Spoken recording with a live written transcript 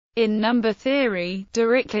In number theory,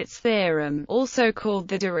 Dirichlet's theorem, also called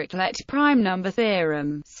the Dirichlet prime number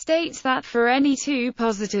theorem, states that for any two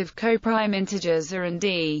positive coprime integers r and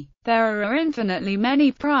d, there are infinitely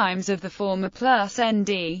many primes of the form a plus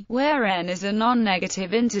nd, where n is a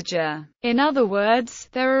non-negative integer. In other words,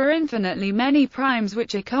 there are infinitely many primes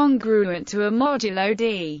which are congruent to a modulo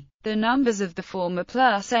d. The numbers of the form a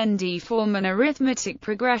plus nd form an arithmetic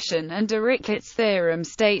progression, and Dirichlet's theorem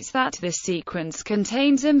states that this sequence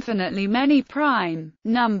contains infinitely many prime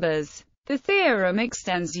numbers. The theorem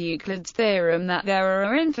extends Euclid's theorem that there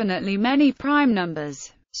are infinitely many prime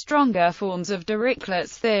numbers. Stronger forms of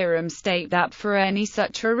Dirichlet's theorem state that for any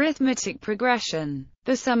such arithmetic progression,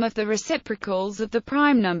 the sum of the reciprocals of the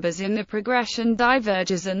prime numbers in the progression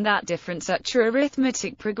diverges, and that different such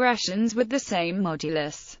arithmetic progressions with the same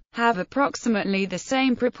modulus have approximately the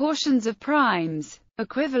same proportions of primes.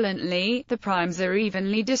 Equivalently, the primes are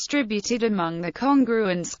evenly distributed among the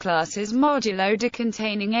congruence classes modulo d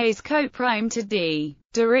containing A's coprime to D.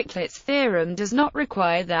 Dirichlet's theorem does not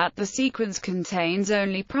require that the sequence contains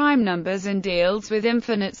only prime numbers and deals with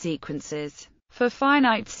infinite sequences. For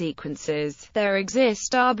finite sequences, there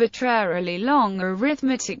exist arbitrarily long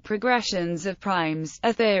arithmetic progressions of primes,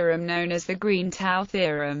 a theorem known as the Green-Tau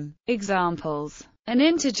theorem. Examples: an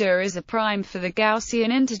integer is a prime for the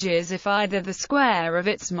Gaussian integers if either the square of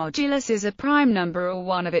its modulus is a prime number or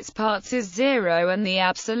one of its parts is 0 and the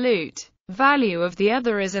absolute value of the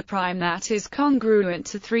other is a prime that is congruent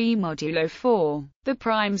to 3 modulo 4. The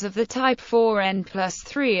primes of the type 4n plus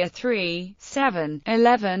 3 are 3, 7,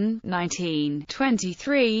 11, 19,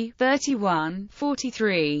 23, 31,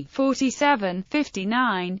 43, 47,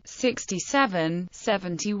 59, 67,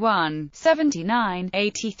 71, 79,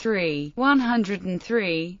 83,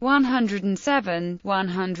 103, 107,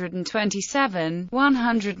 127,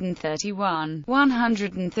 131,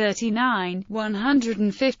 139,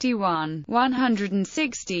 151,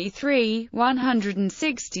 163,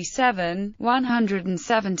 167,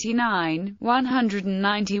 179,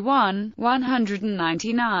 191,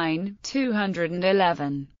 199,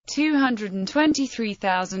 211,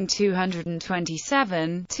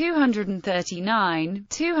 223,227, 239,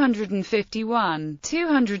 251,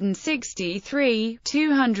 263,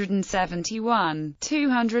 271,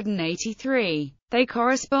 283. They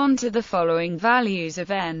correspond to the following values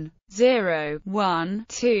of n: 0, 1,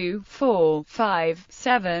 2, 4, 5,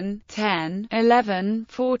 7, 10, 11,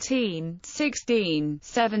 14, 16,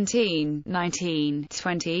 17, 19,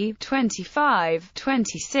 20, 25,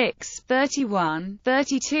 26, 31,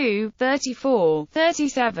 32, 34,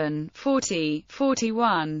 37, 40,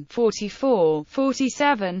 41, 44,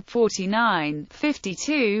 47, 49,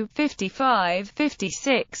 52, 55,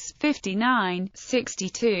 56, 59,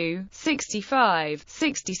 62, 65,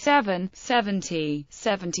 67, 70,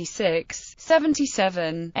 76,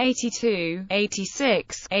 77, 82,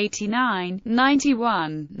 86, 89,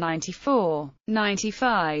 91, 94,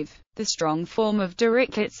 95. The strong form of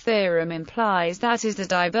Dirichlet's theorem implies that is a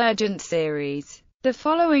divergent series. The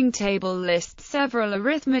following table lists several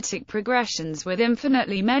arithmetic progressions with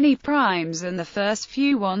infinitely many primes and the first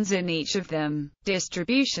few ones in each of them.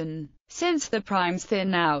 Distribution. Since the primes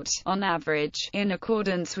thin out, on average, in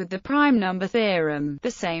accordance with the prime number theorem,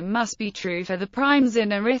 the same must be true for the primes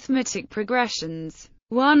in arithmetic progressions.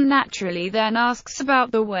 One naturally then asks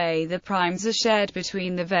about the way the primes are shared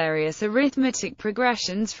between the various arithmetic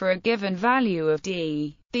progressions for a given value of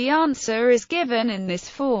d. The answer is given in this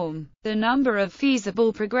form. The number of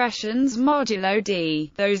feasible progressions modulo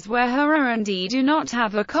d, those where r and d do not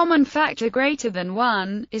have a common factor greater than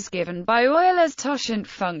 1, is given by Euler's tangent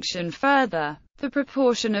function. Further, the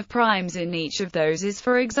proportion of primes in each of those is,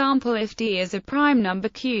 for example, if d is a prime number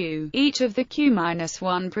q, each of the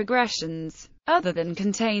q-1 progressions other than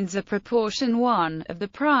contains a proportion 1 of the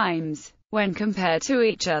primes, when compared to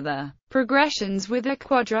each other. Progressions with a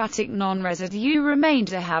quadratic non-residue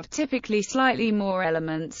remainder have typically slightly more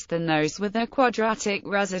elements than those with a quadratic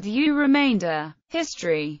residue remainder.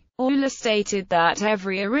 History. Euler stated that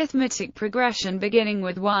every arithmetic progression beginning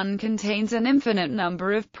with 1 contains an infinite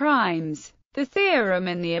number of primes. The theorem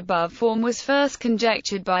in the above form was first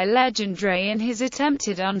conjectured by Legendre in his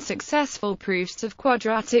attempted unsuccessful proofs of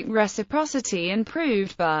quadratic reciprocity and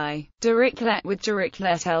proved by Dirichlet with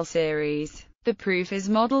Dirichlet L-series. The proof is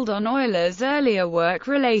modeled on Euler's earlier work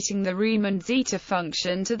relating the Riemann zeta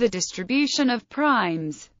function to the distribution of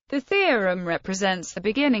primes. The theorem represents the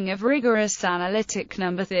beginning of rigorous analytic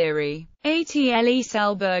number theory. Atle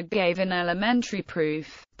Selberg gave an elementary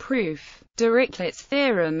proof. Dirichlet's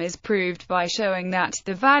theorem is proved by showing that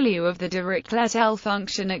the value of the Dirichlet L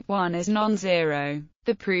function at 1 is non-zero.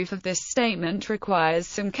 The proof of this statement requires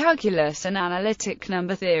some calculus and analytic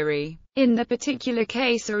number theory. In the particular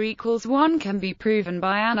case, r equals 1 can be proven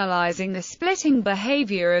by analyzing the splitting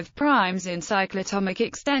behavior of primes in cyclotomic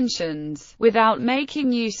extensions, without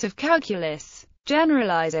making use of calculus.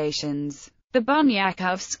 Generalizations. The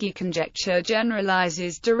Bunyakovsky conjecture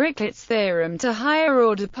generalizes Dirichlet's theorem to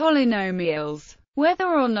higher-order polynomials. Whether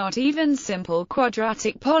or not even simple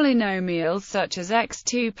quadratic polynomials such as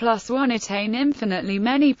x2 plus 1 attain infinitely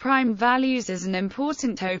many prime values is an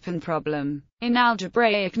important open problem. In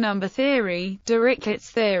algebraic number theory,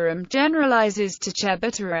 Dirichlet's theorem generalizes to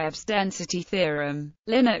Chebytarev's density theorem.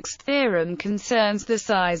 Linear's theorem concerns the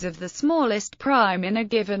size of the smallest prime in a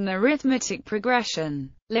given arithmetic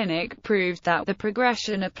progression. Linear proved that the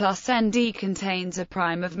progression a plus nd contains a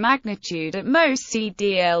prime of magnitude at most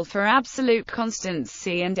CDL for absolute constants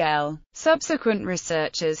C and L. Subsequent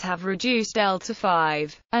researchers have reduced L to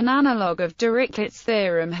 5. An analog of Dirichlet's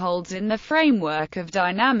theorem holds in the framework of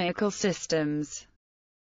dynamical systems.